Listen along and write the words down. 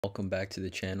Welcome back to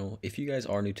the channel. If you guys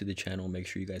are new to the channel, make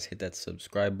sure you guys hit that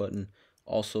subscribe button.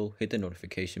 Also, hit the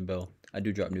notification bell. I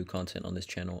do drop new content on this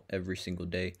channel every single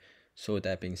day. So with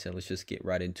that being said, let's just get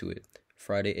right into it.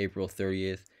 Friday, April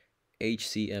 30th,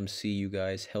 HCMC, you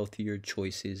guys, Healthier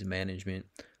Choices Management,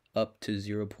 up to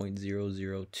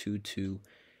 0.0022,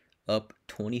 up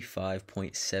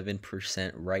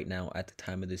 25.7% right now at the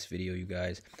time of this video, you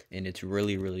guys. And it's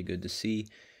really good to see.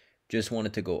 Just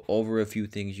wanted to go over a few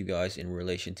things, you guys, in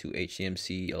relation to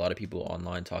HCMC. A lot of people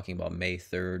online talking about May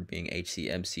 3rd being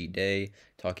HCMC Day,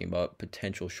 talking about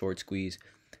potential short squeeze,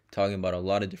 talking about a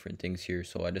lot of different things here.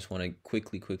 So I just want to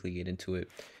quickly get into it.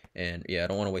 And yeah, I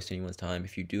don't want to waste anyone's time.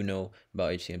 If you do know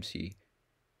about HCMC,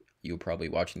 you're probably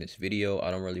watching this video. I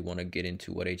don't really want to get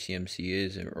into what HCMC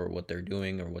is or what they're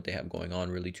doing or what they have going on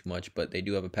really too much, but they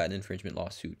do have a patent infringement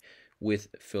lawsuit with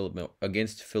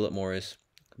against Philip Morris,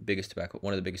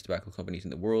 one of the biggest tobacco companies in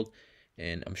the world,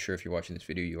 and I'm sure if you're watching this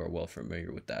video you are well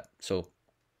familiar with that. So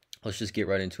let's just get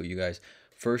right into it, you guys.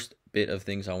 First bit of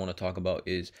things I want to talk about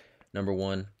is number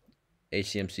one,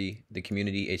 HCMC, the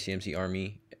community, HCMC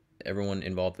Army, everyone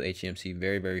involved with HCMC,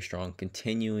 very strong,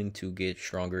 continuing to get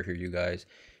stronger here, you guys.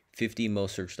 50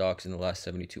 most searched stocks in the last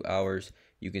 72 hours.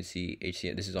 You can see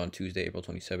HCMC, this is on Tuesday, April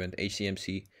 27th,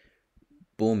 HCMC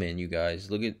booming, you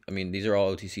guys. Look at, I mean, these are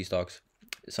all OTC stocks.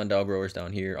 Sundial Growers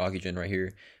down here, Oxygen right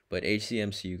here, but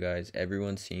HCMC, you guys,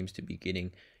 everyone seems to be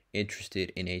getting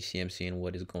interested in HCMC and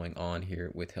what is going on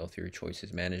here with Healthier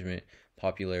Choices Management.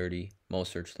 Popularity,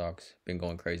 most search stocks, been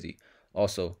going crazy.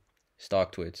 Also,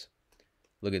 StockTwits,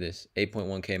 look at this,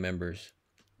 8.1k members.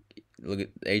 Look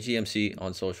at HCMC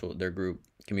on social, their group,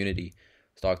 community,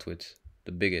 StockTwits,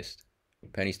 the biggest.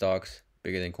 Penny stocks,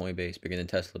 bigger than Coinbase, bigger than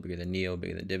Tesla, bigger than Neo,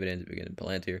 bigger than Dividends, bigger than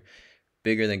Palantir.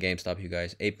 Bigger than GameStop, you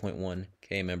guys.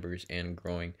 8.1k members and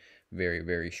growing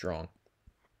very strong.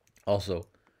 Also,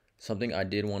 something I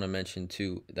did want to mention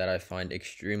too that I find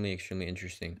extremely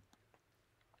interesting.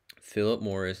 Philip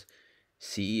Morris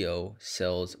CEO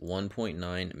sells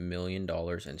 $1.9 million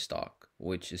in stock,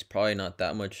 which is probably not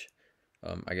that much,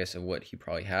 I guess, of what he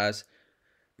probably has.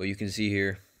 But you can see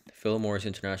here, Philip Morris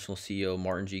International CEO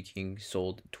Martin G. King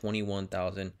sold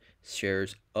 21,000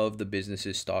 shares of the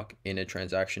business's stock in a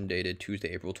transaction dated Tuesday,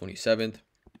 April 27th.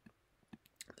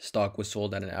 The stock was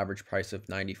sold at an average price of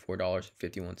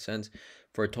 $94.51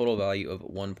 for a total value of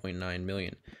 $1.9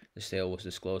 million. The sale was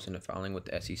disclosed in a filing with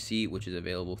the SEC, which is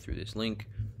available through this link.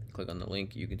 Click on the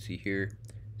link. You can see here,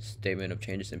 statement of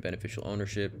changes in beneficial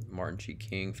ownership, Martin G.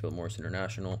 King, Philip Morris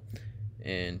International.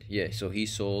 And yeah, so he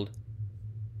sold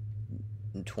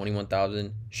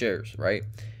 21,000 shares, right?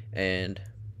 And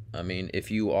I mean, if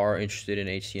you are interested in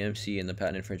HCMC and the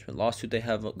patent infringement lawsuit they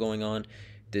have going on,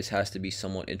 this has to be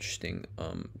somewhat interesting,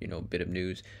 bit of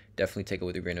news. Definitely take it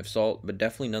with a grain of salt, but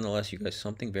definitely nonetheless, you guys,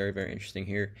 something very interesting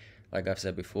here. Like I've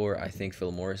said before, I think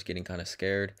Phil Morris getting kind of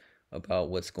scared about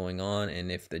what's going on, and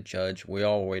if the judge, we're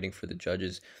all waiting for the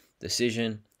judge's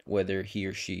decision, whether he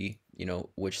or she,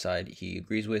 which side he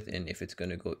agrees with, and if it's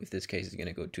going to go, if this case is going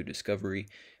to go to discovery.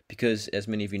 Because as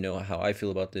many of you know, how I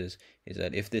feel about this is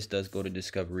that if this does go to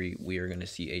discovery, we are going to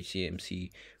see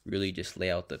HCMC really just lay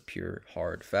out the pure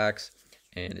hard facts,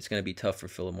 and it's going to be tough for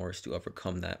Philip Morris to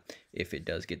overcome that if it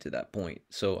does get to that point.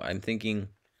 So I'm thinking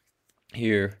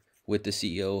here, with the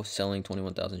CEO selling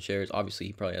 21,000 shares, obviously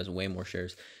he probably has way more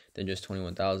shares than just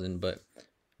 21,000, but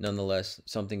nonetheless,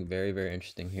 something very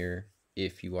interesting here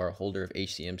if you are a holder of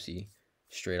HCMC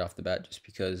straight off the bat, just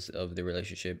because of the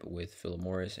relationship with Philip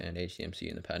Morris and HCMC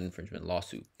and the patent infringement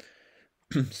lawsuit.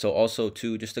 So also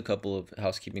too, just a couple of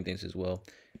housekeeping things as well.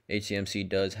 HCMC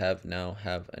does now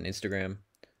have an Instagram,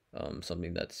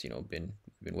 something that's been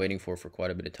waiting for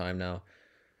quite a bit of time now.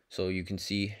 So you can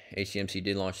see HCMC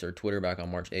did launch their Twitter back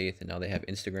on March 8th, and now they have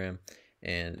Instagram,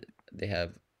 and they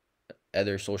have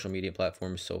other social media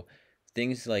platforms. So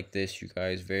things like this, you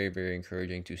guys, very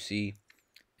encouraging to see,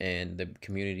 and the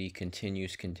community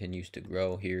continues to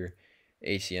grow here.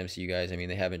 HCMC, you guys, I mean,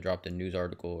 they haven't dropped a news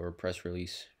article or a press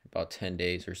release about 10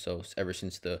 days or so ever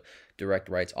since the direct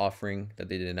rights offering that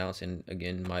they did announce. And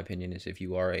again, my opinion is if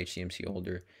you are a HCMC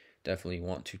holder, definitely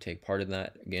want to take part in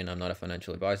that. Again, I'm not a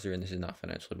financial advisor, and this is not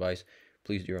financial advice.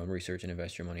 Please do your own research and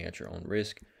invest your money at your own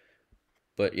risk.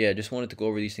 But yeah, just wanted to go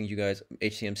over these things, you guys.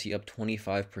 HCMC up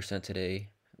 25% today.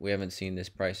 We haven't seen this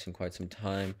price in quite some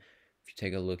time. If you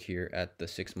take a look here at the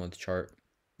 6-month chart,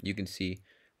 you can see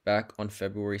back on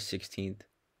February 16th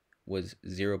was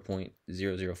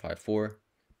 0.0054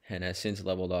 and has since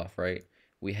leveled off, right?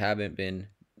 We haven't been,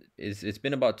 it's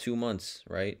been about 2 months,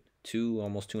 right?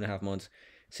 Almost 2.5 months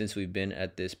since we've been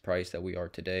at this price that we are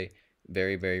today.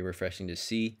 Very refreshing to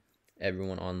see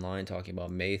everyone online talking about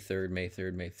May 3rd, May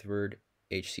 3rd, May 3rd.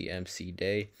 HCMC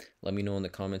Day. Let me know in the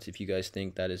comments if you guys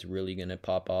think that is really going to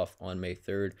pop off on May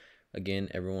 3rd. Again,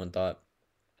 everyone thought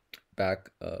back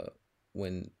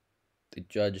when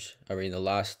the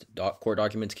last court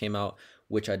documents came out,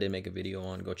 which I did make a video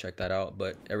on, go check that out.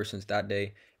 But ever since that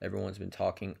day, everyone's been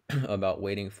talking about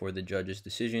waiting for the judge's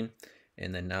decision.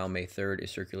 And then now May 3rd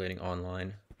is circulating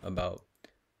online about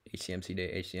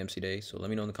HCMC Day. So let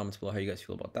me know in the comments below how you guys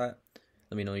feel about that.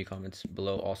 Let me know in your comments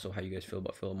below also how you guys feel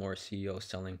about Philip Morris CEO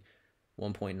selling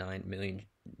 $1.9 million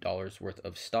worth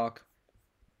of stock.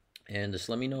 And just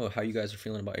let me know how you guys are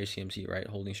feeling about HCMC, right?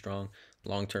 Holding strong,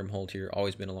 long-term hold here.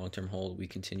 Always been a long-term hold. We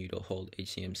continue to hold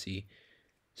HCMC.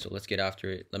 So let's get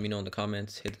after it. Let me know in the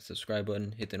comments. Hit the subscribe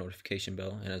button. Hit the notification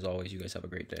bell. And as always, you guys have a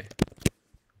great day.